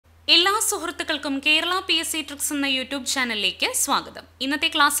എല്ലാ സുഹൃത്തുക്കൾക്കും Kerala PSC tricks എന്ന യൂട്യൂബ് ചാനലിലേക്ക് സ്വാഗതം. ഇന്നത്തെ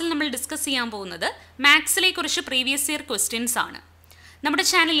ക്ലാസ്സിൽ നമ്മൾ ഡിസ്കസ് ചെയ്യാൻ പോകുന്നത് മാത്സിലെ കുറിച്ച് പ്രീവിയസ് ഇയർ ക്വസ്റ്റ്യൻസ് ആണ്. നമ്മുടെ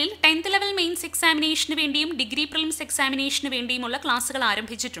ചാനലിൽ 10th ലെവൽ മെയിൻസ് എക്സാമിനേഷന് വേണ്ടിയും ഡിഗ്രി പ്രിലിംസ് എക്സാമിനേഷന് വേണ്ടിയുമുള്ള ക്ലാസ്സുകൾ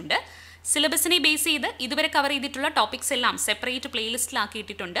ആരംഭിച്ചിട്ടുണ്ട്. സിലബസിനെ ബേസ് ചെയ്ത് ഇതുവരെ കവർ ചെയ്തിട്ടുള്ള ടോപ്പിക്സ് എല്ലാം സെപ്പറേറ്റ്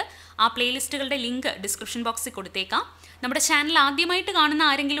പ്ലേലിസ്റ്റിലാക്കിയിട്ടുണ്ട്. ആ പ്ലേലിസ്റ്റുകളുടെ ലിങ്ക് ഡിസ്ക്രിപ്ഷൻ ബോക്സിൽ കൊടുത്തേക്കാം. നമ്മുടെ ചാനൽ ആദ്യമായിട്ട് കാണുന്ന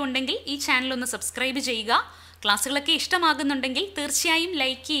ആരെങ്കിലും ഉണ്ടെങ്കിൽ ഈ ചാനൽ ഒന്ന് സബ്സ്ക്രൈബ് ചെയ്യുക. ക്ലാസ്സുകളൊക്കെ ഇഷ്ടമാകുന്നുണ്ടെങ്കിൽ തീർച്ചയായും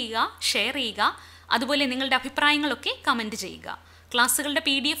ലൈക്ക് ചെയ്യുക, ഷെയർ ചെയ്യുക. അതുപോലെ നിങ്ങളുടെ അഭിപ്രായങ്ങളൊക്കെ കമൻറ്റ് ചെയ്യുക. ക്ലാസ്സുകളുടെ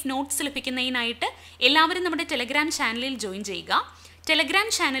PDF നോട്ട്സ് ലഭിക്കുന്നതിനായിട്ട് എല്ലാവരും നമ്മുടെ ടെലഗ്രാം ചാനലിൽ ജോയിൻ ചെയ്യുക. ടെലഗ്രാം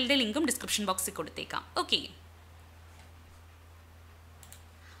ചാനലിൻ്റെ ലിങ്കും ഡിസ്ക്രിപ്ഷൻ ബോക്സിൽ കൊടുത്തേക്കാം. ഓക്കെ,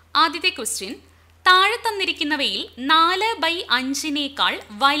 ആദ്യത്തെ ക്വസ്റ്റ്യൻ, താഴെ തന്നിരിക്കുന്നവയിൽ 4/5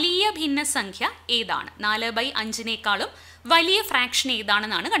 വലിയ ഭിന്നസംഖ്യ ഏതാണ്? 4/5 വലിയ ഫ്രാക്ഷൻ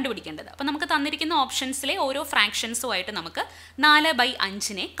ഏതാണെന്നാണ് കണ്ടുപിടിക്കേണ്ടത്. അപ്പോൾ നമുക്ക് തന്നിരിക്കുന്ന ഓപ്ഷൻസിലെ ഓരോ ഫ്രാക്ഷൻസുമായിട്ട് നമുക്ക്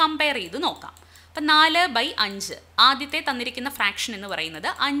 4/5 കമ്പയർ ചെയ്ത് നോക്കാം. അപ്പം 4/5 ആദ്യത്തെ തന്നിരിക്കുന്ന ഫ്രാക്ഷൻ എന്ന് പറയുന്നത്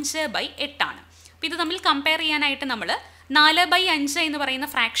 5/8 ആണ്. അപ്പോൾ ഇത് തമ്മിൽ കമ്പയർ ചെയ്യാനായിട്ട് നമ്മൾ 4/5 എന്ന് പറയുന്ന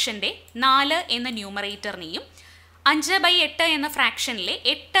ഫ്രാക്ഷൻ്റെ 4 എന്ന ന്യൂമറേറ്ററിനെയും 5/8 എന്ന ഫ്രാക്ഷനിലെ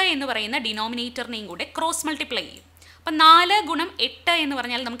 8 എന്ന് പറയുന്ന ഡിനോമിനേറ്ററിനെയും കൂടെ ക്രോസ് മൾട്ടിപ്ലൈ ചെയ്യും. അപ്പം 4 × 8 എന്ന്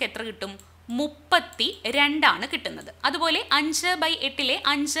പറഞ്ഞാൽ നമുക്ക് എത്ര കിട്ടും? 32 ആണ് കിട്ടുന്നത്. അതുപോലെ 5/8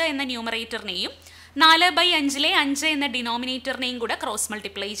 5 എന്ന ന്യൂമറേറ്ററിനെയും 4/5 5 എന്ന ഡിനോമിനേറ്ററിനെയും കൂടെ ക്രോസ്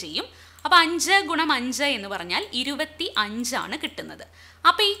മൾട്ടിപ്ലൈ ചെയ്യും. അപ്പോൾ 5 × 5 എന്ന് പറഞ്ഞാൽ 25 ആണ് കിട്ടുന്നത്.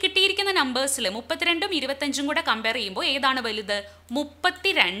 അപ്പോൾ ഈ കിട്ടിയിരിക്കുന്ന നമ്പേഴ്സിൽ 32ഉം 25ഉം കൂടെ കമ്പയർ ചെയ്യുമ്പോൾ ഏതാണ് വലുത്?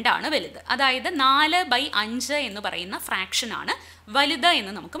 32 ആണ് വലുത്. അതായത് 4/5 എന്ന് പറയുന്ന ഫ്രാക്ഷനാണ് വലുത്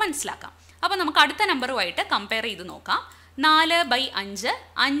എന്ന് നമുക്ക് മനസ്സിലാക്കാം. അപ്പോൾ നമുക്ക് അടുത്ത നമ്പറുമായിട്ട് കമ്പയർ ചെയ്ത് നോക്കാം. 4/5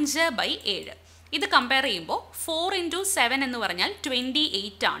 5/7. ഇത് കമ്പയർ ചെയ്യുമ്പോൾ 4 × 7 എന്ന് പറഞ്ഞാൽ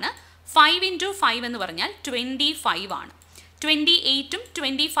 28 ആണ്. 5 × 5 എന്ന് പറഞ്ഞാൽ 25 ആണ്. 28ഉം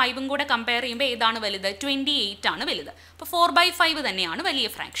 25ഉം കൂടെ കമ്പയർ ചെയ്യുമ്പോൾ ഏതാണ് വലുത്? 28 ആണ് വലുത്. അപ്പോൾ 4/5 തന്നെയാണ് വലിയ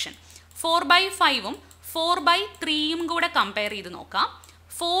ഫ്രാക്ഷൻ. 4/5ഉം 4/3ഉം കൂടെ കമ്പയർ ചെയ്ത് നോക്കാം.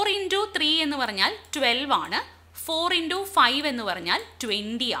 4 × 3 എന്ന് പറഞ്ഞാൽ 12 ആണ്. 4 × 5 എന്ന് പറഞ്ഞാൽ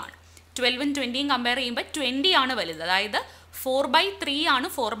 20 ആണ്. 12ഉം 20ഉം കമ്പയർ ചെയ്യുമ്പോൾ 20 ആണ് വലുത്. അതായത് 4/3 ആണ്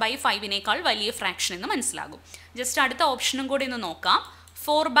 4/5 വലിയ ഫ്രാക്ഷൻ എന്ന് മനസ്സിലാകും. ജസ്റ്റ് അടുത്ത ഓപ്ഷനും കൂടി ഒന്ന് നോക്കാം.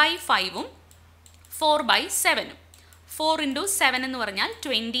 4/5ഉം 4/7ഉം. 4 × 7 എന്ന് പറഞ്ഞാൽ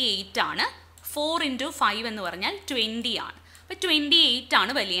 28 ആണ്. 4 × 5 എന്ന് പറഞ്ഞാൽ 20 ആണ്. അപ്പോൾ 28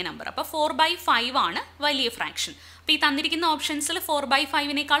 ആണ് വലിയ നമ്പർ. അപ്പോൾ 4/5 ആണ് വലിയ ഫ്രാക്ഷൻ. അപ്പോൾ ഈ തന്നിരിക്കുന്ന ഓപ്ഷൻസിൽ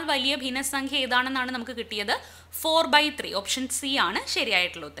 4/5 വലിയ ഭിന്നസംഖ്യ ഏതാണെന്നാണ് നമുക്ക് കിട്ടിയത്? 4/3. ഓപ്ഷൻ C ആണ്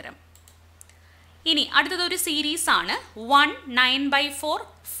ശരിയായിട്ടുള്ള ഉത്തരം. ഇനി അടുത്തതൊരു സീരീസ് ആണ്. 1 9/4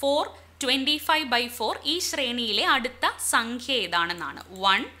 4 25/4. ഈ ശ്രേണിയിലെ അടുത്ത സംഖ്യ ഏതാണെന്നാണ്.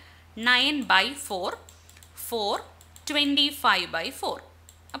 1 9/4 4 25/4.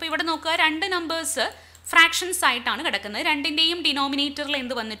 അപ്പോൾ ഇവിടെ നോക്കുക, രണ്ട് നമ്പേഴ്സ് ഫ്രാക്ഷൻസ് ആയിട്ടാണ് കിടക്കുന്നത്. രണ്ടിൻ്റെയും ഡിനോമിനേറ്ററിൽ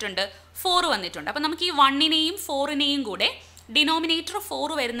എന്ത് വന്നിട്ടുണ്ട്? 4 വന്നിട്ടുണ്ട്. അപ്പോൾ നമുക്ക് ഈ 1നെയും 4നെയും കൂടെ ഡിനോമിനേറ്റർ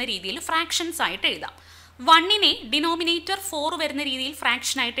 4 വരുന്ന രീതിയിൽ ഫ്രാക്ഷൻസ് ആയിട്ട് എഴുതാം. 1നെ ഡിനോമിനേറ്റർ 4 വരുന്ന രീതിയിൽ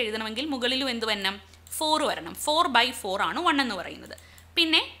ഫ്രാക്ഷൻ ആയിട്ട് എഴുതണമെങ്കിൽ മുകളിലും എന്ത് വരണം? 4 വരണം. 4/4 ആണ് 1 എന്ന് പറയുന്നത്.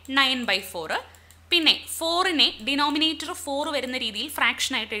 പിന്നെ 9/4. പിന്നെ 4നെ ഡിനോമിനേറ്റർ 4 വരുന്ന രീതിയിൽ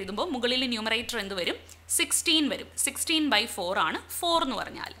ഫ്രാക്ഷൻ ആയിട്ട് എഴുതുമ്പോൾ മുകളിൽ ന്യൂമറേറ്റർ എന്ത് വരും? 16 വരും. 16/4 ആണ് 4 എന്ന്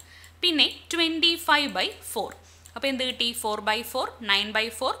പറഞ്ഞാൽ. പിന്നെ 25/4. അപ്പോൾ എന്ത് കിട്ടി? 4/4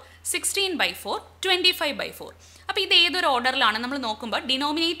 9/4 16/4 25/4. അപ്പോൾ ഇത് ഏതൊരു ഓർഡറിലാണ് നമ്മൾ നോക്കുമ്പോൾ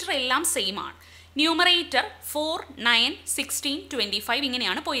ഡിനോമിനേറ്റർ എല്ലാം സെയിം ആണ്. ന്യൂമറേറ്റർ 4 9 16 25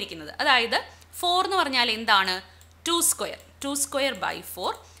 ഇങ്ങനെയാണ് പോയിരിക്കുന്നത്. അതായത് 4 എന്ന് പറഞ്ഞാൽ എന്താണ്?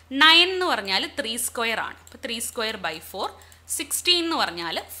 2²/4. 9 എന്ന് പറഞ്ഞാൽ 3² ആണ്. അപ്പോൾ 3²/4. 16 എന്ന്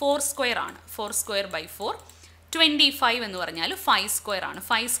പറഞ്ഞാൽ 4² ആണ്. 4²/4. 25 എന്ന് പറഞ്ഞാൽ 5² ആണ്.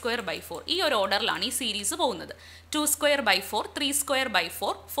 5²/4. ഈ ഒരു ഓർഡറിലാണ് ഈ സീരീസ് പോകുന്നത്. 2²/4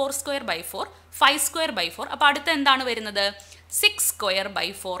 3²/4 4²/4 5²/4. അപ്പോൾ അടുത്ത എന്താണ് വരുന്നത്?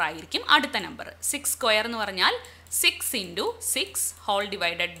 6²/4 ആയിരിക്കും അടുത്ത നമ്പർ. 6² എന്ന് പറഞ്ഞാൽ 6 × 6 ഹോൾ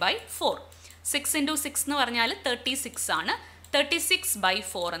ഡിവൈഡഡ് ബൈ 4. 6 × 6 എന്ന് പറഞ്ഞാൽ 36 ആണ്.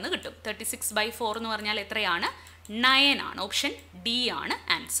 36/4 എന്ന് കിട്ടും. 36/4 എന്ന് പറഞ്ഞാൽ എത്രയാണ്? 9 ആണ്. ഓപ്ഷൻ D ആണ്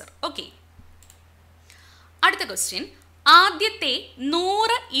ആൻസർ. ഓക്കെ, അടുത്ത ക്വസ്റ്റ്യൻ, ആദ്യത്തെ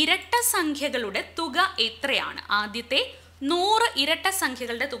 100 ഇരട്ട സംഖ്യകളുടെ തുക എത്രയാണ്? ആദ്യത്തെ 100 ഇരട്ട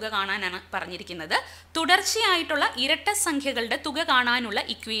സംഖ്യകളുടെ തുക കാണാനാണ് പറഞ്ഞിരിക്കുന്നത്. തുടർച്ചയായിട്ടുള്ള ഇരട്ട സംഖ്യകളുടെ തുക കാണാനുള്ള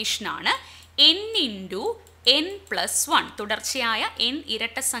ഇക്വേഷനാണ് n × n+1 തുടർച്ചയായ n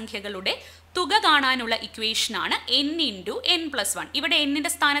ഇരട്ട സംഖ്യകളുടെ തുക കാണാനുള്ള ഇക്വേഷനാണ് n × n+1. ഇവിടെ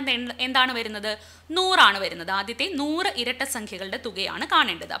n-ന്റെ സ്ഥാനത്ത് എന്താണ് വരുന്നത്? 100 ആണ് വരുന്നത്. ആദ്യത്തെ 100 ഇരട്ട സംഖ്യകളുടെ തുകയാണ്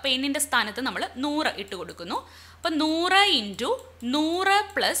കാണേണ്ടത്. അപ്പോൾ n-ന്റെ സ്ഥാനത്ത് നമ്മൾ 100 ഇട്ട് കൊടുക്കുന്നു. അപ്പോൾ 100 × 100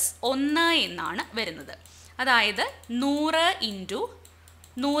 + 1 എന്നാണ് വരുന്നത്. അതായത് 100 ×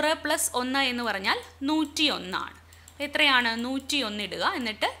 100 + 1 എന്ന് പറഞ്ഞാൽ 101 ആണ്. എത്രയാണ്? 101 ഇടുക,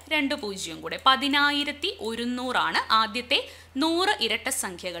 എന്നിട്ട് 2 പൂജ്യം കൂടെ 10100 ആണ് ആദ്യത്തെ 100 ഇരട്ട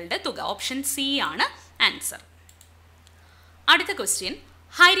സംഖ്യകളുടെ തുക. ഓപ്ഷൻ സി ആണ് ആൻസർ. അടുത്ത ക്വസ്റ്റ്യൻ,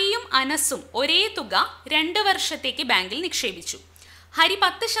 ഹരിയും അനസും ഒരേ തുക 2 വർഷത്തേക്ക് ബാങ്കിൽ നിക്ഷേപിച്ചു. ഹരി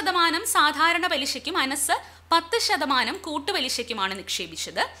 10% സാധാരണ പലിശയ്ക്കും അനസ് 10% കൂട്ടുപലിശയ്ക്കുമാണ്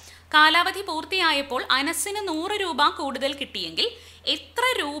നിക്ഷേപിച്ചത്. കാലാവധി പൂർത്തിയായപ്പോൾ അനസിന് 100 രൂപ കൂടുതൽ കിട്ടിയെങ്കിൽ എത്ര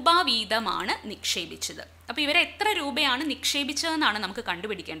രൂപ വീതമാണ് നിക്ഷേപിച്ചത്? അപ്പോൾ ഇവർ എത്ര രൂപയാണ് നിക്ഷേപിച്ചതെന്നാണ് നമുക്ക്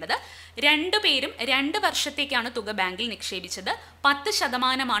കണ്ടുപിടിക്കേണ്ടത്. രണ്ടുപേരും 2 വർഷത്തേക്കാണ് തുക ബാങ്കിൽ നിക്ഷേപിച്ചത്.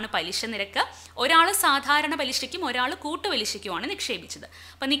 10% പലിശ നിരക്ക്. ഒരാൾ സാധാരണ പലിശയ്ക്കും ഒരാൾ കൂട്ടുപലിശയ്ക്കുമാണ് നിക്ഷേപിച്ചത്.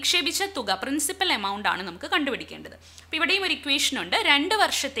 അപ്പോൾ നിക്ഷേപിച്ച തുക പ്രിൻസിപ്പൽ എമൗണ്ട് ആണ് നമുക്ക് കണ്ടുപിടിക്കേണ്ടത്. അപ്പോൾ ഇവിടെയും ഒരു ഇക്വേഷൻ ഉണ്ട്. 2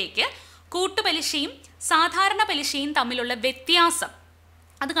 വർഷത്തേക്ക് കൂട്ടുപലിശയും സാധാരണ പലിശയും തമ്മിലുള്ള വ്യത്യാസം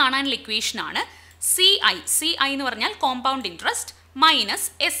അത് കാണാനുള്ള ഇക്വേഷനാണ് CI എന്ന് പറഞ്ഞാൽ compound interest minus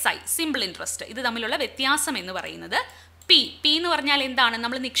SI simple interest. ഇത് തമ്മിലുള്ള വ്യത്യാസം എന്ന് പറയുന്നത് P എന്ന് പറഞ്ഞാൽ എന്താണ്?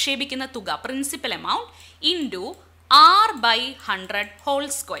 നമ്മൾ നിക്ഷേപിക്കുന്ന തുക principal amount into R/100 whole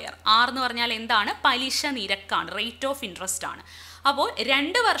square. R എന്ന് പറഞ്ഞാൽ എന്താണ്? പലിശ നിരക്കാണ്, റേറ്റ് ഓഫ് ഇൻട്രസ്റ്റ് ആണ്. അപ്പോൾ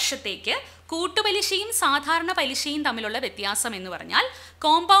 2 വർഷത്തേക്ക് കൂട്ടുപലിശയും സാധാരണ പലിശയും തമ്മിലുള്ള വ്യത്യാസം എന്ന് പറഞ്ഞാൽ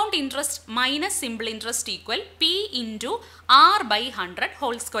compound interest minus simple interest equal P × R/100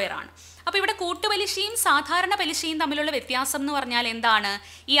 whole square ആണ്. അപ്പോൾ ഇവിടെ കൂട്ടുപലിശയും സാധാരണ പലിശയും തമ്മിലുള്ള വ്യത്യാസം എന്ന് പറഞ്ഞാൽ എന്താണ്?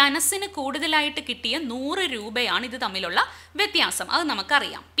 ഈ അനസിന് കൂടുതലായിട്ട് കിട്ടിയ 100 രൂപയാണ് ഇത് തമ്മിലുള്ള വ്യത്യാസം. അത്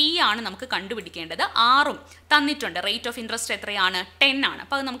നമുക്കറിയാം. P ആണ് നമുക്ക് കണ്ടുപിടിക്കേണ്ടത്. R-ഉം തന്നിട്ടുണ്ട്. റേറ്റ് ഓഫ് ഇൻട്രസ്റ്റ് എത്രയാണ്? 10 ആണ്.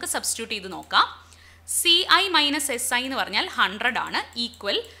 അപ്പോൾ അത് നമുക്ക് സബ്സ്റ്റിറ്റ്യൂട്ട് ചെയ്ത് നോക്കാം. CI മൈനസ് SI എന്ന് പറഞ്ഞാൽ 100 ആണ്,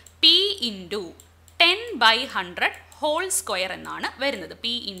 ഈക്വൽ P × 10/100 ഹോൾ സ്ക്വയർ എന്നാണ് വരുന്നത്. P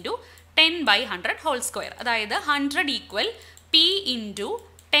 × 10/100 whole square. അതായത് 100 ഈക്വൽ P ×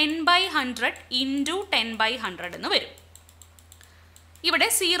 10/100 × 10/100 എന്ന് വരും. ഇവിടെ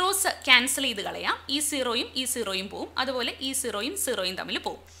സീറോസ് ക്യാൻസൽ ചെയ്ത് കളയാം. ഈ സീറോയും പോവും. അതുപോലെ ഈ സീറോയും തമ്മിൽ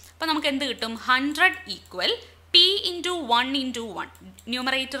പോവും. അപ്പോൾ നമുക്ക് എന്ത് കിട്ടും? 100 ഈക്വൽ P × 1 × 1.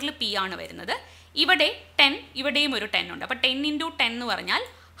 ന്യൂമറേറ്ററിൽ P ആണ് വരുന്നത്. ഇവിടെ 10, ഇവിടെയും ഒരു 10 ഉണ്ട്. അപ്പോൾ 10 × 10 എന്ന് പറഞ്ഞാൽ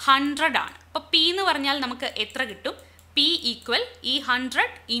 100 ആണ്. അപ്പോൾ P എന്ന് പറഞ്ഞാൽ നമുക്ക് എത്ര കിട്ടും? P ഈക്വൽ ഈ 100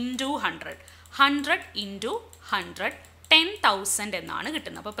 × 100 100 × 100 10,000 എന്നാണ്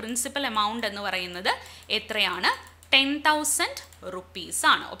കിട്ടുന്നത്. അപ്പോൾ പ്രിൻസിപ്പൽ എമൗണ്ട് എന്ന് പറയുന്നത് എത്രയാണ്? 10,000 റുപ്പീസ്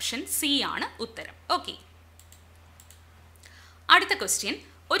ആണ്. ഓപ്ഷൻ സി ആണ് ഉത്തരം. ഓക്കെ, അടുത്ത ക്വസ്റ്റ്യൻ,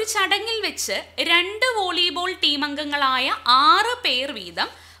 ഒരു ചടങ്ങിൽ വെച്ച് 2 വോളിബോൾ ടീം അംഗങ്ങളായ 6 പേർ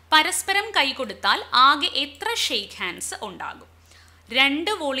വീതം പരസ്പരം കൈകൊടുത്താൽ ആകെ എത്ര ഷെയ്ക്ക് ഹാൻഡ്സ് ഉണ്ടാകും?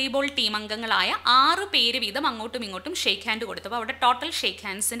 2 വോളിബോൾ ടീം അംഗങ്ങളായ 6 പേര് വീതം അങ്ങോട്ടും ഇങ്ങോട്ടും ഷെയ്ക്ക് ഹാൻഡ് കൊടുത്തപ്പോൾ അവിടെ ടോട്ടൽ ഷെയ്ക്ക്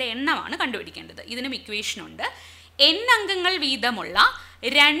ഹാൻഡ്സിൻ്റെ എണ്ണമാണ് കണ്ടുപിടിക്കേണ്ടത്. ഇതിനും ഇക്വേഷൻ ഉണ്ട്. N അംഗങ്ങൾ വീതമുള്ള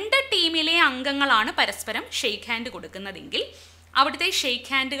 2 ടീമിലെ അംഗങ്ങളാണ് പരസ്പരം ഷെയ്ക്ക് ഹാൻഡ് കൊടുക്കുന്നതെങ്കിൽ അവിടുത്തെ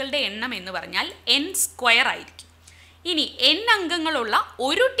ഷെയ്ക്ക് ഹാൻഡുകളുടെ എണ്ണം എന്ന് പറഞ്ഞാൽ n² ആയിരിക്കും. ഇനി N അംഗങ്ങളുള്ള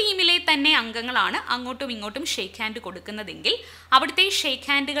ഒരു ടീമിലെ തന്നെ അംഗങ്ങളാണ് അങ്ങോട്ടും ഇങ്ങോട്ടും ഷെയ്ക്ക് ഹാൻഡ് കൊടുക്കുന്നതെങ്കിൽ അവിടുത്തെ ഷെയ്ക്ക്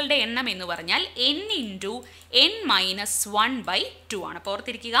ഹാൻഡുകളുടെ എണ്ണം എന്ന് പറഞ്ഞാൽ n × n-1/2 ആണ്.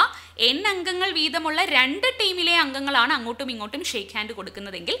 ഓർത്തിരിക്കുക, N അംഗങ്ങൾ വീതമുള്ള 2 ടീമിലെ അംഗങ്ങളാണ് അങ്ങോട്ടും ഇങ്ങോട്ടും ഷെയ്ക്ക് ഹാൻഡ്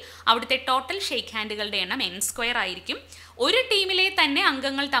കൊടുക്കുന്നതെങ്കിൽ അവിടുത്തെ ടോട്ടൽ ഷെയ്ക്ക് ഹാൻഡുകളുടെ എണ്ണം n² ആയിരിക്കും. ഒരു ടീമിലെ തന്നെ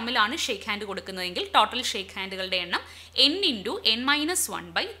അംഗങ്ങൾ തമ്മിലാണ് ഷെയ്ക്ക് ഹാൻഡ് കൊടുക്കുന്നതെങ്കിൽ ടോട്ടൽ ഷെയ്ക്ക് ഹാൻഡുകളുടെ എണ്ണം n ×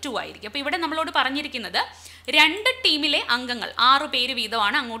 n-1/2 ആയിരിക്കും. അപ്പോൾ ഇവിടെ നമ്മളോട് പറഞ്ഞിരിക്കുന്നത് 2 ടീമിലെ അംഗങ്ങൾ 6 പേര്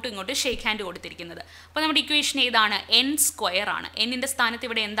വീതമാണ് അങ്ങോട്ടും ഇങ്ങോട്ടും ഷെയ്ക്ക് ഹാൻഡ് കൊടുത്തിരിക്കുന്നത്. അപ്പോൾ നമ്മുടെ ഇക്വേഷൻ ഏതാണ്? n² ആണ്. n-ന്റെ സ്ഥാനത്ത്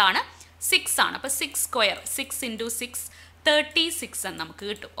ഇവിടെ എന്താണ്? 6 ആണ്. അപ്പോൾ 6², 6 × 6 36 എന്ന് നമുക്ക്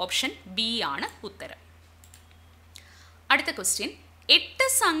കിട്ടും. ഓപ്ഷൻ ബി ആണ് ഉത്തരം. അടുത്ത ക്വസ്റ്റ്യൻ, 8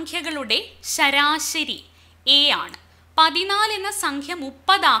 സംഖ്യകളുടെ ശരാശരി A ആണ്. 14 എന്ന സംഖ്യ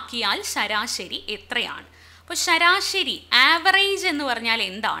 30 ആക്കിയാൽ ശരാശരി എത്രയാണ്? അപ്പോൾ ശരാശരി ആവറേജ് എന്ന് പറഞ്ഞാൽ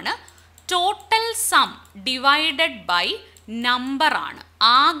എന്താണ്? Total some divided by number ആണ്.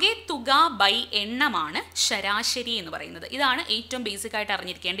 ആകെ തുക ബൈ എണ്ണമാണ് ശരാശരി എന്ന് പറയുന്നത്. ഇതാണ് ഏറ്റവും ബേസിക് ആയിട്ട്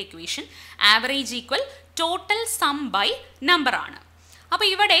അറിഞ്ഞിരിക്കേണ്ട equation. Average equal total some by number ആണ്. അപ്പോൾ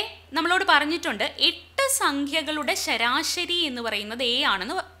ഇവിടെ നമ്മളോട് പറഞ്ഞിട്ടുണ്ട് 8 സംഖ്യകളുടെ ശരാശരി എന്ന് പറയുന്നത് A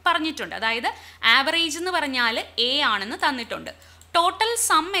ആണെന്ന് പറഞ്ഞിട്ടുണ്ട്. അതായത് ആവറേജ് എന്ന് പറഞ്ഞാൽ A ആണെന്ന് തന്നിട്ടുണ്ട്. ടോട്ടൽ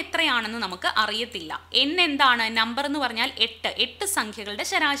സം എത്രയാണെന്ന് നമുക്ക് അറിയത്തില്ല. n എന്താണ്? നമ്പർ എന്ന് പറഞ്ഞാൽ 8 സംഖ്യകളുടെ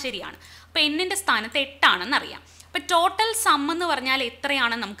ശരാശരിയാണ്. അപ്പോൾ n-ന്റെ സ്ഥാനത്ത് 8 ആണെന്ന് അറിയാം. അപ്പോൾ ടോട്ടൽ സം എന്ന് പറഞ്ഞാൽ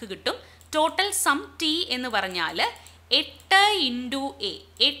എത്രയാണെന്ന് നമുക്ക് കിട്ടും? ടോട്ടൽ സം ടി എന്ന് പറഞ്ഞാൽ 8 ഇൻറ്റു എ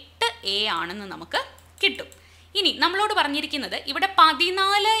 8A ആണെന്ന് നമുക്ക് കിട്ടും. ഇനി നമ്മളോട് പറഞ്ഞിരിക്കുന്നത് ഇവിടെ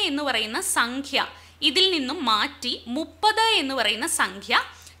 14 എന്ന് പറയുന്ന സംഖ്യ ഇതിൽ നിന്നും മാറ്റി 30 എന്ന് പറയുന്ന സംഖ്യ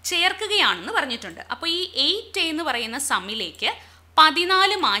ചേർക്കുകയാണെന്ന് പറഞ്ഞിട്ടുണ്ട്. അപ്പോൾ ഈ 8A എന്ന് പറയുന്ന സമ്മിലേക്ക്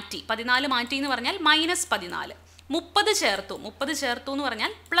 14 മാറ്റി എന്ന് പറഞ്ഞാൽ -14, 30 ചേർത്തു എന്ന്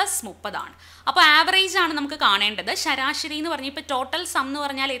പറഞ്ഞാൽ +30 ആണ്. അപ്പോൾ ആവറേജ് ആണ് നമുക്ക് കാണേണ്ടത്. ശരാശരി എന്ന് പറഞ്ഞാൽ ഇപ്പോൾ ടോട്ടൽ സം എന്ന്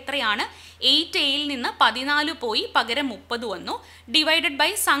പറഞ്ഞാൽ എത്രയാണ്? 8Aയിൽ നിന്ന് 14 പോയി പകരം 30 വന്നു. ഡിവൈഡഡ്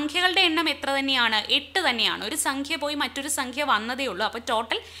ബൈ സംഖ്യകളുടെ എണ്ണം എത്ര തന്നെയാണ്? 8 തന്നെയാണ്. ഒരു സംഖ്യ പോയി മറ്റൊരു സംഖ്യ വന്നതേ ഉള്ളൂ. അപ്പോൾ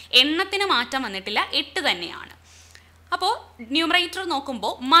ടോട്ടൽ എണ്ണത്തിന് മാറ്റം വന്നിട്ടില്ല, 8 തന്നെയാണ്. അപ്പോൾ ന്യൂമറേറ്റർ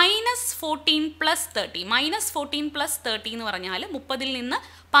നോക്കുമ്പോൾ -14 + 30 -14 + 30 എന്ന് പറഞ്ഞാൽ 30ൽ നിന്ന്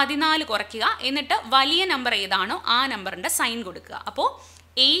 14 കുറയ്ക്കുക, എന്നിട്ട് വലിയ നമ്പർ ഏതാണോ ആ നമ്പറിൻ്റെ സൈൻ കൊടുക്കുക. അപ്പോൾ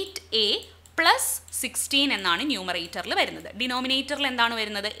 8A + 16 എന്നാണ് ന്യൂമറേറ്ററിൽ വരുന്നത്. ഡിനോമിനേറ്ററിൽ എന്താണ്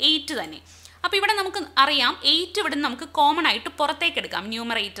വരുന്നത്? 8 തന്നെ. അപ്പോൾ ഇവിടെ നമുക്ക് അറിയാം 8 ഇവിടെ നമുക്ക് കോമൺ ആയിട്ട് പുറത്തേക്ക് എടുക്കാം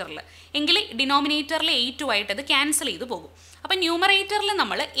ന്യൂമറേറ്ററിൽ, എങ്കിൽ ഡിനോമിനേറ്ററിൽ 8 അത് ക്യാൻസൽ ചെയ്ത് പോകും. അപ്പോൾ ന്യൂമറേറ്ററിൽ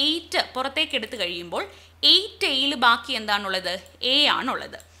നമ്മൾ 8 പുറത്തേക്ക് എടുത്ത് കഴിയുമ്പോൾ 8Aയിൽ ബാക്കി എന്താണുള്ളത്? A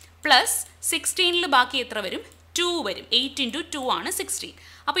ആണുള്ളത്. പ്ലസ് 16ൽ ബാക്കി എത്ര വരും? 2 വരും. 8 × 2 ആണ് 16.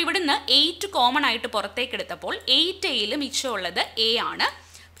 അപ്പോൾ ഇവിടുന്ന് 8 കോമൺ ആയിട്ട് പുറത്തേക്ക് എടുത്തപ്പോൾ 8Aയിൽ മിച്ചമുള്ളത് A ആണ്.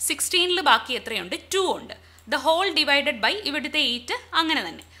 16ൽ ബാക്കി എത്രയുണ്ട്? 2 ഉണ്ട്. ദ ഹോൾ ഡിവൈഡഡ് ബൈ ഇവിടുത്തെ 8 അങ്ങനെ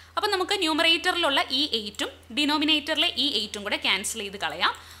തന്നെ. അപ്പോൾ നമുക്ക് ന്യൂമറേറ്ററിലുള്ള ഈ 8ഉം ഡിനോമിനേറ്ററിലെ ഈ 8ഉം കൂടെ ക്യാൻസൽ ചെയ്ത്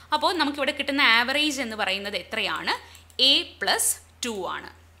കളയാം. അപ്പോൾ നമുക്കിവിടെ കിട്ടുന്ന ആവറേജ് എന്ന് പറയുന്നത് എത്രയാണ്? A + 2 ആണ്.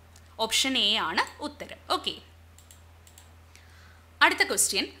 ഓപ്ഷൻ A ആണ് ഉത്തരം. ഓക്കെ, അടുത്ത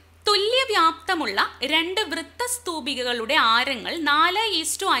ക്വസ്റ്റ്യൻ. തുല്യവ്യാപ്തമുള്ള 2 വൃത്തസ്തൂപികകളുടെ ആരങ്ങൾ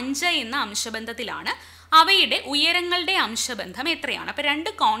 4:5 എന്ന അംശബന്ധത്തിലാണ്. അവയുടെ ഉയരങ്ങളുടെ അംശബന്ധം എത്രയാണ്? അപ്പോൾ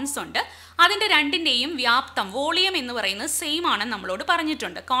 2 കോൺസ് ഉണ്ട്, അതിൻ്റെ രണ്ടിൻ്റെയും വ്യാപ്തം വോളിയം എന്ന് പറയുന്നത് സെയിം ആണെന്ന് നമ്മളോട്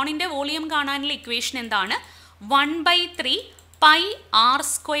പറഞ്ഞിട്ടുണ്ട്. കോണിൻ്റെ വോളിയം കാണാനുള്ള ഇക്വേഷൻ എന്താണ്? 1/3 πr²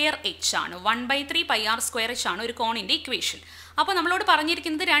 ആണ്. 1/3 πr² ആണ് ഒരു കോണിൻ്റെ ഇക്വേഷൻ. അപ്പോൾ നമ്മളോട്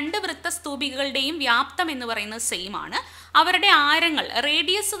പറഞ്ഞിരിക്കുന്നത് 2 വൃത്തസ്തൂപികകളുടെയും വ്യാപ്തം എന്ന് പറയുന്നത് സെയിം ആണ്. അവരുടെ ആരങ്ങൾ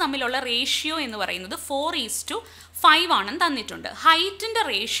റേഡിയസ് തമ്മിലുള്ള റേഷ്യോ എന്ന് പറയുന്നത് 4:5 ആണെന്ന് തന്നിട്ടുണ്ട്. ഹൈറ്റിൻ്റെ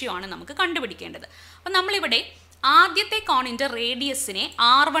റേഷ്യോ ആണ് നമുക്ക് കണ്ടുപിടിക്കേണ്ടത്. അപ്പോൾ നമ്മളിവിടെ ആദ്യത്തെ കോണിൻ്റെ റേഡിയസിനെ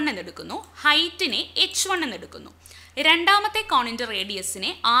R1 എന്നെടുക്കുന്നു, ഹൈറ്റിനെ H1 എന്നെടുക്കുന്നു. രണ്ടാമത്തെ കോണിൻ്റെ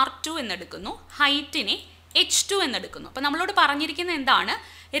റേഡിയസിനെ R2 എന്നെടുക്കുന്നു, ഹൈറ്റിനെ H2 എന്നെടുക്കുന്നു. അപ്പോൾ നമ്മളോട് പറഞ്ഞിരിക്കുന്നത് എന്താണ്?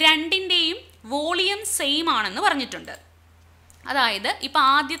 രണ്ടിൻ്റെയും വോളിയം സെയിം ആണെന്ന് പറഞ്ഞിട്ടുണ്ട്. അതായത് ഇപ്പോൾ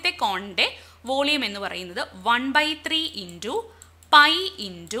ആദ്യത്തെ കോണിൻ്റെ വോളിയം എന്ന് പറയുന്നത് 1/3 × π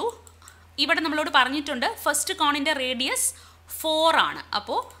ഇവിടെ നമ്മളോട് പറഞ്ഞിട്ടുണ്ട് ഫസ്റ്റ് കോണിൻ്റെ റേഡിയസ് 4 ആണ്.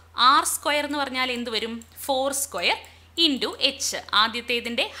 അപ്പോൾ R² എന്ന് പറഞ്ഞാൽ എന്ത് വരും? 4² × H.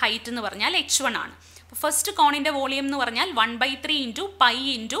 ആദ്യത്തേതിൻ്റെ ഹൈറ്റ് എന്ന് പറഞ്ഞാൽ H1 ആണ്. അപ്പോൾ ഫസ്റ്റ് കോണിൻ്റെ വോളിയം എന്ന് പറഞ്ഞാൽ 1/3 × π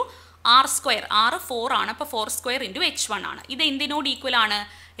 × R². R 4 ആണ്, അപ്പോൾ 4² × H1 ആണ്. ഇത് എന്തിനോട് ഈക്വൽ ആണ്?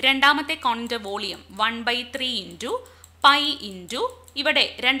 രണ്ടാമത്തെ കോണിൻ്റെ വോളിയം 1/3 × π × ഇവിടെ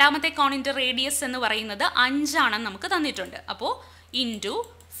രണ്ടാമത്തെ കോണിൻ്റെ റേഡിയസ് എന്ന് പറയുന്നത് 5 ആണെന്ന് നമുക്ക് തന്നിട്ടുണ്ട്. അപ്പോൾ ×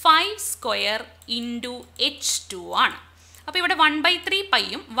 5² × H2 ആണ്. അപ്പോൾ ഇവിടെ 1/3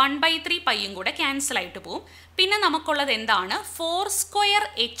 പൈയും 1/3 പൈയും കൂടെ ക്യാൻസൽ ആയിട്ട് പോവും. പിന്നെ നമുക്കുള്ളത് എന്താണ്? 4²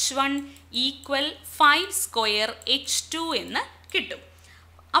 H1 = 5² H2 എന്ന് കിട്ടും.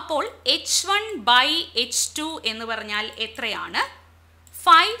 അപ്പോൾ H1/H2 എന്ന് പറഞ്ഞാൽ എത്രയാണ്?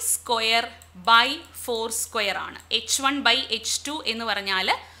 5² / 4² ആണ്. H1/H2 എന്ന് പറഞ്ഞാൽ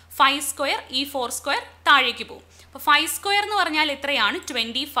 5², ഈ 4² താഴേക്ക് പോകും. അപ്പോൾ 5² എന്ന് പറഞ്ഞാൽ എത്രയാണ്?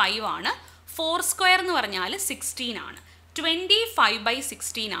 25 ആണ്. 4² എന്ന് പറഞ്ഞാൽ 16 ആണ്.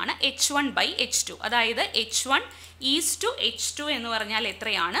 25/16 ആണ് H1/H2. അതായത് H1:H2 എന്ന് പറഞ്ഞാൽ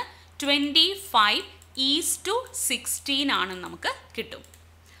എത്രയാണ്? 25:16 ആണെന്ന് നമുക്ക് കിട്ടും.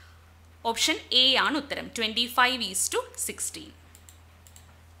 ഓപ്ഷൻ A ആണ് ഉത്തരം, 25:16.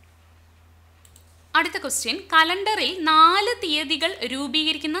 അടുത്ത ക്വസ്റ്റ്യൻ. കലണ്ടറിൽ 4 തീയതികൾ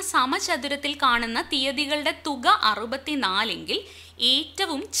രൂപീകരിക്കുന്ന സമചതുരത്തിൽ കാണുന്ന തീയതികളുടെ തുക 64 എങ്കിൽ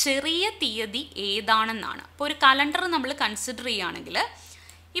ഏറ്റവും ചെറിയ തീയതി ഏതാണെന്നാണ്. അപ്പോൾ ഒരു കലണ്ടർ നമ്മൾ കൺസിഡർ ചെയ്യുകയാണെങ്കിൽ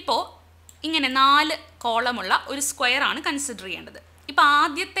ഇപ്പോൾ ഇങ്ങനെ 4 കോളമുള്ള ഒരു സ്ക്വയർ ആണ് കൺസിഡർ ചെയ്യേണ്ടത്. ഇപ്പോൾ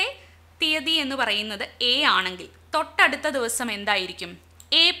ആദ്യത്തെ തീയതി എന്ന് പറയുന്നത് A ആണെങ്കിൽ തൊട്ടടുത്ത ദിവസം എന്തായിരിക്കും?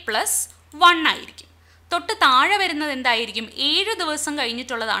 A+1 ആയിരിക്കും. തൊട്ട് താഴെ വരുന്നത് എന്തായിരിക്കും? 7 ദിവസം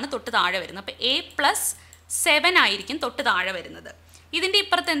കഴിഞ്ഞിട്ടുള്ളതാണ് തൊട്ട് താഴെ വരുന്നത്. അപ്പോൾ A+7 ആയിരിക്കും തൊട്ട് താഴെ വരുന്നത്. ഇതിൻ്റെ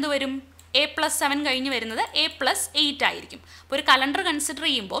ഇപ്പുറത്ത് എന്ത് വരും? A+7 കഴിഞ്ഞ് വരുന്നത് A+8 ആയിരിക്കും. അപ്പോൾ ഒരു കലണ്ടർ കൺസിഡർ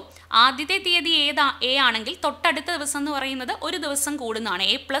ചെയ്യുമ്പോൾ ആദ്യത്തെ തീയതി A ആണെങ്കിൽ തൊട്ടടുത്ത ദിവസം എന്ന് പറയുന്നത് ഒരു ദിവസം കൂടുന്നതാണ്,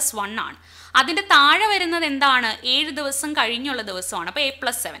 A+1 ആണ്. അതിൻ്റെ താഴെ വരുന്നത് എന്താണ്? 7 ദിവസം കഴിഞ്ഞുള്ള ദിവസമാണ്. അപ്പോൾ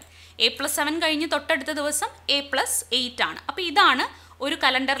A+7 കഴിഞ്ഞ് തൊട്ടടുത്ത ദിവസം A+8 ആണ്. അപ്പോൾ ഇതാണ് ഒരു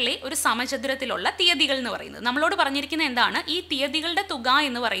കലണ്ടറിലെ ഒരു സമചതുരത്തിലുള്ള തീയതികൾ എന്ന് പറയുന്നത്. നമ്മളോട് പറഞ്ഞിരിക്കുന്നത് എന്താണ്? ഈ തീയതികളുടെ തുക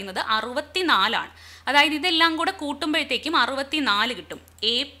എന്ന് പറയുന്നത് 64 ആണ്. അതായത് ഇതെല്ലാം കൂടെ കൂട്ടുമ്പോഴത്തേക്കും 64 കിട്ടും.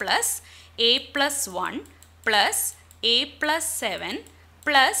 a + 1 + a + 7 +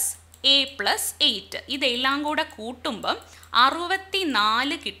 a + 8 ഇതെല്ലാം കൂടെ കൂട്ടുമ്പം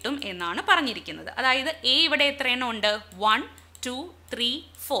 64 കിട്ടും എന്നാണ് പറഞ്ഞിരിക്കുന്നത്. അതായത് a ഇവിടെ എത്ര എണ്ണം ഉണ്ട്? 1 2 3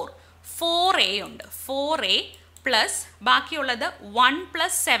 4a ഉണ്ട്. 4a പ്ലസ് ബാക്കിയുള്ളത് 1 +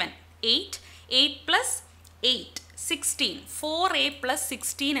 7 8 8 + 8 16 4a +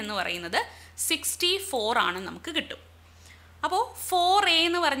 16 എന്ന് പറയുന്നത് 64 ആണ് നമുക്ക് കിട്ടും. അപ്പോൾ 4a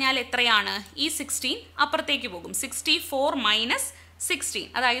എന്ന് പറഞ്ഞാൽ എത്രയാണ്? ഈ 16 അപ്പുറത്തേക്ക് പോകും. 64 - 16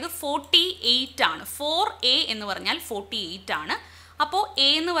 അതായത് 48 ആണ്. 4a എന്ന് പറഞ്ഞാൽ 48 ആണ്. അപ്പോൾ a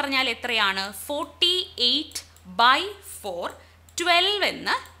എന്ന് പറഞ്ഞാൽ എത്രയാണ്? 48/4 12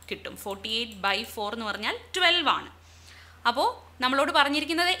 എന്ന് കിട്ടും. 48/4 എന്ന് പറഞ്ഞാൽ 12 ആണ്. അപ്പോൾ നമ്മളോട്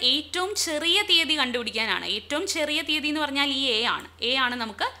പറഞ്ഞിരിക്കുന്നത് ഏറ്റവും ചെറിയ തീയതി കണ്ടുപിടിക്കാനാണ്. ഏറ്റവും ചെറിയ തീയതി എന്ന് പറഞ്ഞാൽ ഈ a ആണ്. a ആണ്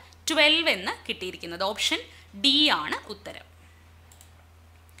നമുക്ക് 12 എന്ന് കിട്ടിയിരിക്കുന്നത്. ഓപ്ഷൻ ഡി ആണ് ഉത്തരം.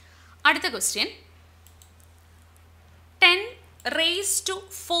 അടുത്ത ക്വസ്റ്റ്യൻ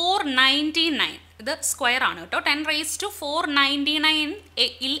 10⁴99 ഇത് സ്ക്വയർ ആണ് കേട്ടോ. 10⁴99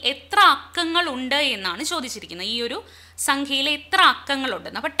 എത്ര അക്കങ്ങൾ ഉണ്ട് എന്നാണ് ചോദിച്ചിരിക്കുന്നത്. ഈ ഒരു സംഖ്യയിൽ എത്ര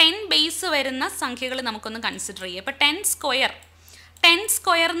അക്കങ്ങളുണ്ടെന്ന്. അപ്പോൾ 10 ബേസ് വരുന്ന സംഖ്യകൾ നമുക്കൊന്ന് കൺസിഡർ ചെയ്യാം. അപ്പോൾ 10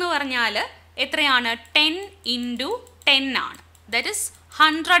 സ്ക്വയർ എന്ന് പറഞ്ഞാൽ എത്രയാണ്? 10 × 10 ആണ്. ദാറ്റ് ഇസ്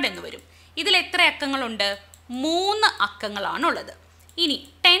 100 എന്ന് വരും. ഇതിൽ എത്ര അക്കങ്ങളുണ്ട്? 3 അക്കങ്ങളാണുള്ളത്. ഇനി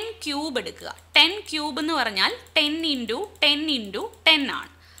 10 ക്യൂബ് എടുക്കുക. 10 ക്യൂബ് എന്ന് പറഞ്ഞാൽ 10 × 10 × 10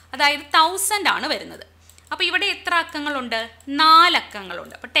 ആണ്. അതായത് 1000 ആണ് വരുന്നത്. അപ്പോൾ ഇവിടെ എത്ര അക്കങ്ങളുണ്ട്? 4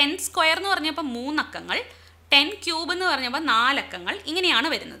 അക്കങ്ങളുണ്ട്. അപ്പോൾ 10 സ്ക്വയർ എന്ന് പറഞ്ഞപ്പോൾ 3 അക്കങ്ങൾ, 10 ക്യൂബ് എന്ന് പറഞ്ഞപ്പോൾ 4 അക്കങ്ങൾ, ഇങ്ങനെയാണ്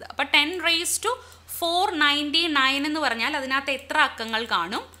വരുന്നത്. അപ്പോൾ 10⁴99 എന്ന് പറഞ്ഞാൽ അതിനകത്ത് എത്ര അക്കങ്ങൾ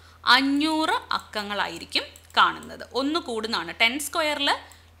കാണും? 500 അക്കങ്ങളായിരിക്കും കാണുന്നത്. ഒന്ന് കൂടുന്നതാണ്. 10 സ്ക്വയറിൽ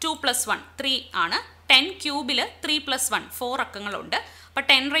 2 + 1 3 ആണ്. 10 ക്യൂബിൽ 3 + 1 4 അക്കങ്ങളുണ്ട്. അപ്പോൾ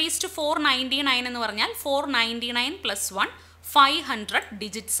 10⁴99 എന്ന് പറഞ്ഞാൽ 499 + 1 500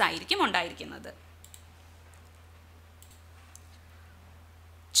 ഡിജിറ്റ്സ് ആയിരിക്കും ഉണ്ടായിരിക്കുന്നത്.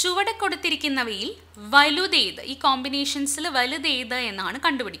 ചുവടെ കൊടുത്തിരിക്കുന്നവയിൽ വലുതേത്? ഈ കോമ്പിനേഷൻസിൽ വലുതേത് എന്നാണ്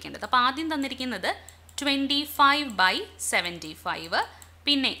കണ്ടുപിടിക്കേണ്ടത്. അപ്പോൾ ആദ്യം തന്നിരിക്കുന്നത് 25/75,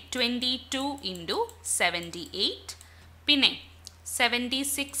 പിന്നെ 22 × 78, പിന്നെ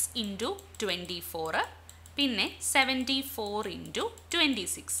 76 × 24, പിന്നെ 74 ×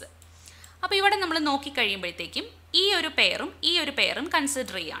 26. അപ്പോൾ ഇവിടെ നമ്മൾ നോക്കിക്കഴിയുമ്പോഴത്തേക്കും ഈ ഒരു പെയറും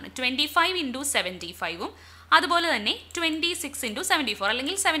കൺസിഡർ ചെയ്യുകയാണ്. 25 × 75ഉം അതുപോലെ തന്നെ 26 × 74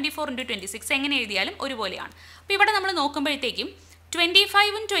 അല്ലെങ്കിൽ 74 × 26 എങ്ങനെ എഴുതിയാലും ഒരുപോലെയാണ്. അപ്പോൾ ഇവിടെ നമ്മൾ നോക്കുമ്പോഴത്തേക്കും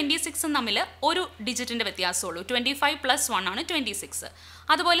 25ഉം 26ഉം തമ്മിൽ ഒരു ഡിജിറ്റിൻ്റെ വ്യത്യാസമുള്ളൂ. 25 + 1 ആണ് 26.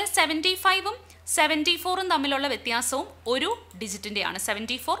 അതുപോലെ 75ഉം 74ഉം തമ്മിലുള്ള വ്യത്യാസവും ഒരു ഡിജിറ്റിൻ്റെയാണ്.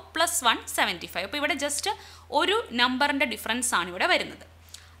 74 + 1 75. അപ്പോൾ ഇവിടെ ജസ്റ്റ് ഒരു നമ്പറിൻ്റെ ഡിഫറൻസ് ആണ് ഇവിടെ വരുന്നത്.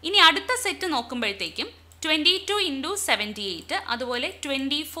 ഇനി അടുത്ത സെറ്റ് നോക്കുമ്പോഴത്തേക്കും 22 × 78 അതുപോലെ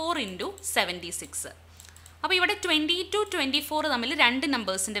 24 × 76. അപ്പോൾ ഇവിടെ 22 24 തമ്മിൽ 2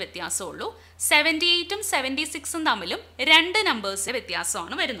 നമ്പേഴ്സിൻ്റെ വ്യത്യാസമുള്ളൂ. 78ഉം 76ഉം തമ്മിലും 2 നമ്പേഴ്സിൻ്റെ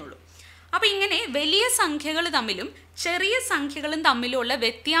വ്യത്യാസമാണ് വരുന്നുള്ളൂ. അപ്പോൾ ഇങ്ങനെ വലിയ സംഖ്യകൾ തമ്മിലും ചെറിയ സംഖ്യകളും തമ്മിലുള്ള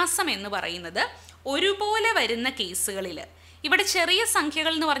വ്യത്യാസം എന്ന് പറയുന്നത് ഒരുപോലെ വരുന്ന കേസുകളിൽ ഇവിടെ ചെറിയ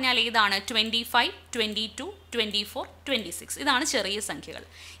സംഖ്യകൾ എന്ന് പറഞ്ഞാൽ ഏതാണ്? 25 22 24 26 ഇതാണ് ചെറിയ സംഖ്യകൾ.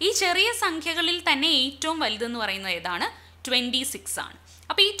 ഈ ചെറിയ സംഖ്യകളിൽ തന്നെ ഏറ്റവും വലുതെന്ന് പറയുന്നത് ഏതാണ്? 26 ആണ്.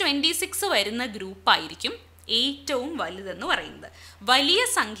 അപ്പോൾ ഈ 26 വരുന്ന ഗ്രൂപ്പായിരിക്കും ഏറ്റവും വലുതെന്ന് പറയുന്നത്. വലിയ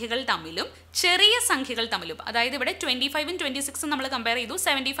സംഖ്യകൾ തമ്മിലും ചെറിയ സംഖ്യകൾ തമ്മിലും, അതായത് ഇവിടെ 25ഉം 26ഉം നമ്മൾ കമ്പയർ ചെയ്തു,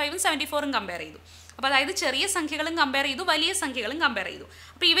 75ഉം 74ഉം കമ്പയർ ചെയ്തു. അപ്പോൾ അതായത് ചെറിയ സംഖ്യകളും കമ്പയർ ചെയ്തു, വലിയ സംഖ്യകളും കമ്പയർ ചെയ്തു.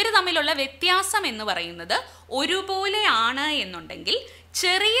 അപ്പോൾ ഇവർ തമ്മിലുള്ള വ്യത്യാസം എന്ന് പറയുന്നത് ഒരുപോലെയാണ് എന്നുണ്ടെങ്കിൽ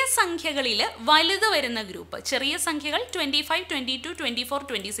ചെറിയ സംഖ്യകളിൽ വലുത് വരുന്ന ഗ്രൂപ്പ്, ചെറിയ സംഖ്യകൾ 25 22 24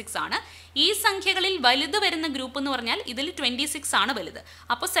 26 ആണ്. ഈ സംഖ്യകളിൽ വലുത് വരുന്ന ഗ്രൂപ്പ് എന്ന് പറഞ്ഞാൽ ഇതിൽ 26 ആണ് വലുത്.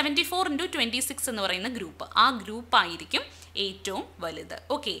 അപ്പോൾ 74 × 26 എന്ന് പറയുന്ന ഗ്രൂപ്പ്, ആ ഗ്രൂപ്പായിരിക്കും ഏറ്റവും വലുത്.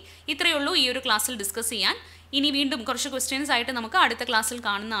 ഓക്കെ, ഇത്രയേ ഉള്ളൂ ഈ ഒരു ക്ലാസ്സിൽ ഡിസ്കസ് ചെയ്യാൻ. ഇനി വീണ്ടും കുറച്ച് ക്വസ്റ്റ്യൻസ് ആയിട്ട് നമുക്ക് അടുത്ത ക്ലാസ്സിൽ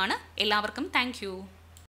കാണുന്നതാണ്. എല്ലാവർക്കും താങ്ക്